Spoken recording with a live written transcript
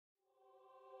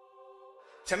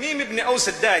Tamim ibn Aus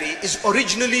al-Dari is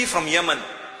originally from Yemen.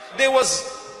 There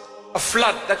was a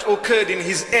flood that occurred in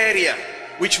his area,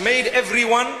 which made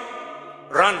everyone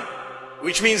run,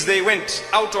 which means they went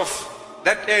out of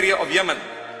that area of Yemen.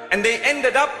 And they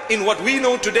ended up in what we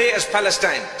know today as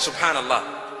Palestine,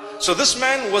 subhanallah. So this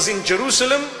man was in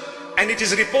Jerusalem, and it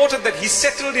is reported that he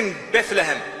settled in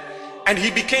Bethlehem. And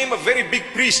he became a very big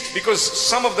priest, because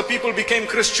some of the people became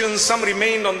Christians, some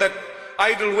remained on that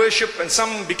idol worship, and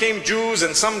some became Jews,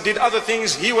 and some did other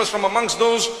things. He was from amongst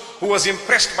those who was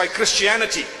impressed by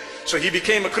Christianity. So he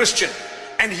became a Christian,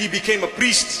 and he became a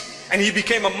priest, and he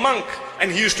became a monk,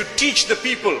 and he used to teach the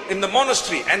people in the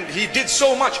monastery, and he did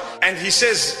so much. And he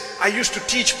says, I used to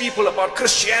teach people about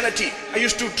Christianity. I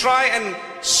used to try and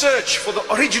search for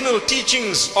the original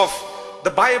teachings of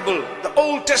the Bible, the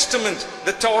Old Testament,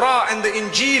 the Torah and the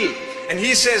Injil. And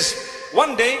he says,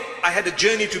 one day I had a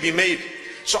journey to be made.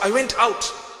 So I went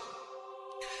out,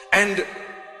 and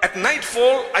at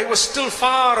nightfall I was still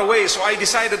far away. So I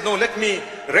decided, no, let me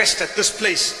rest at this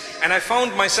place. And I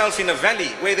found myself in a valley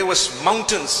where there was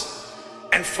mountains.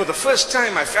 And for the first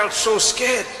time I felt so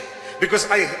scared, because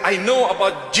I know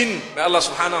about Jinn. May Allah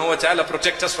subhanahu wa ta'ala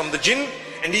protect us from the Jinn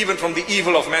and even from the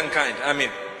evil of mankind. Ameen.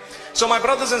 So my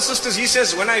brothers and sisters, he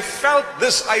says, when I felt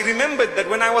this, I remembered that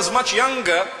when I was much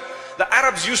younger, the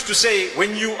Arabs used to say,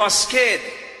 when you are scared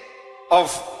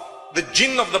of the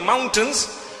Jinn of the mountains,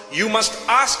 you must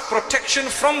ask protection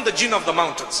from the Jinn of the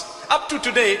mountains. Up to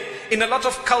today, in a lot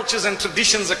of cultures and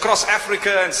traditions across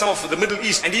Africa and some of the Middle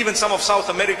East and even some of South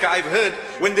America, I've heard,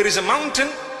 when there is a mountain,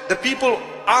 the people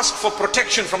ask for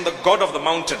protection from the god of the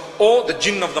mountain or the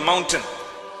Jinn of the mountain.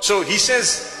 So he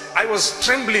says, I was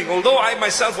trembling, although I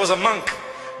myself was a monk,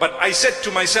 but I said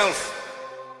to myself,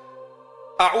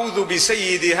 A'udhu bi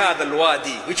sayyidi hadha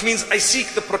al-wadi, which means I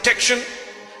seek the protection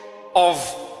of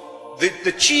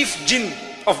the chief Jinn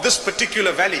of this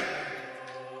particular valley.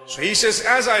 So he says,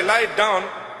 as I lied down,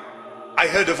 I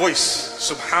heard a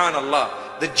voice.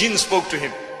 Subhanallah. The Jinn spoke to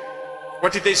him.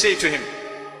 What did they say to him?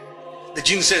 The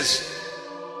Jinn says,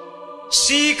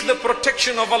 seek the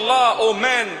protection of Allah, O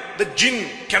man, the Jinn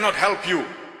cannot help you.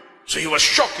 So he was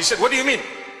shocked. He said, what do you mean?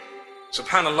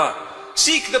 Subhanallah.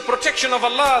 Seek the protection of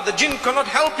Allah, the Jinn cannot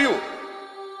help you.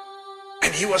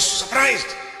 And he was surprised.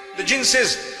 The Jinn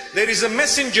says, there is a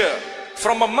messenger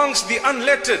from amongst the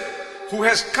unlettered who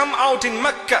has come out in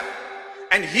Mecca,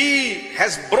 and he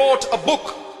has brought a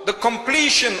book, the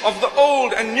completion of the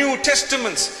Old and New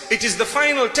Testaments. It is the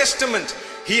final testament.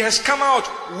 He has come out,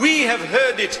 we have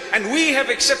heard it, and we have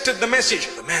accepted the message.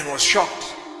 The man was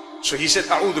shocked. So he said,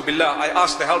 A'udhu Billah, I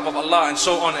asked the help of Allah, and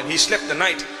so on. And he slept the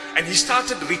night, and he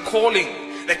started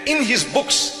recalling that in his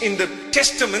books, in the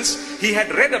testaments, he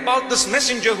had read about this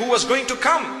messenger who was going to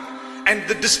come. And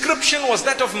the description was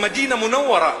that of Medina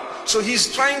Munawwara. So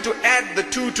he's trying to add the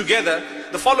two together.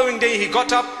 The following day he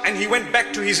got up and he went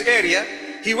back to his area.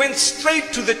 He went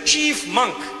straight to the chief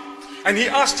monk, and he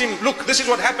asked him, look, this is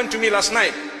what happened to me last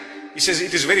night. He says,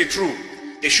 it is very true.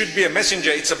 There should be a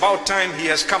messenger. It's about time he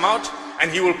has come out,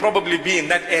 and he will probably be in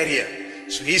that area.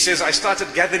 So he says, I started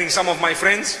gathering some of my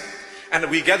friends, and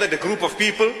we gathered a group of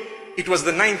people. It was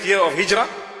the 9th year of Hijrah.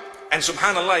 And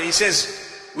subhanallah, he says,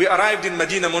 we arrived in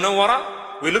Medina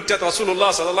Munawwara. We looked at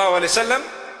Rasulullah sallallahu alaihi wasallam,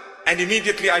 and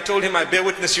immediately I told him, I bear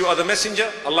witness you are the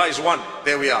messenger. Allah is one.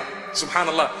 There we are.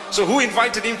 Subhanallah. So who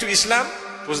invited him to Islam?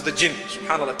 It was the Jinn.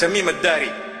 Subhanallah. Tamim al-Dari.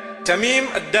 Tamim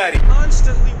al-Dari.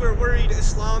 Constantly we're worried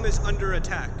Islam is under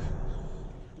attack.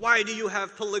 Why do you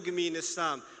have polygamy in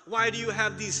Islam? Why do you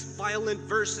have these violent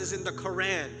verses in the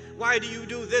Quran? Why do you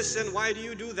do this, and why do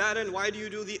you do that, and why do you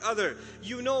do the other?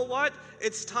 You know what?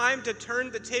 It's time to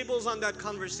turn the tables on that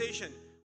conversation.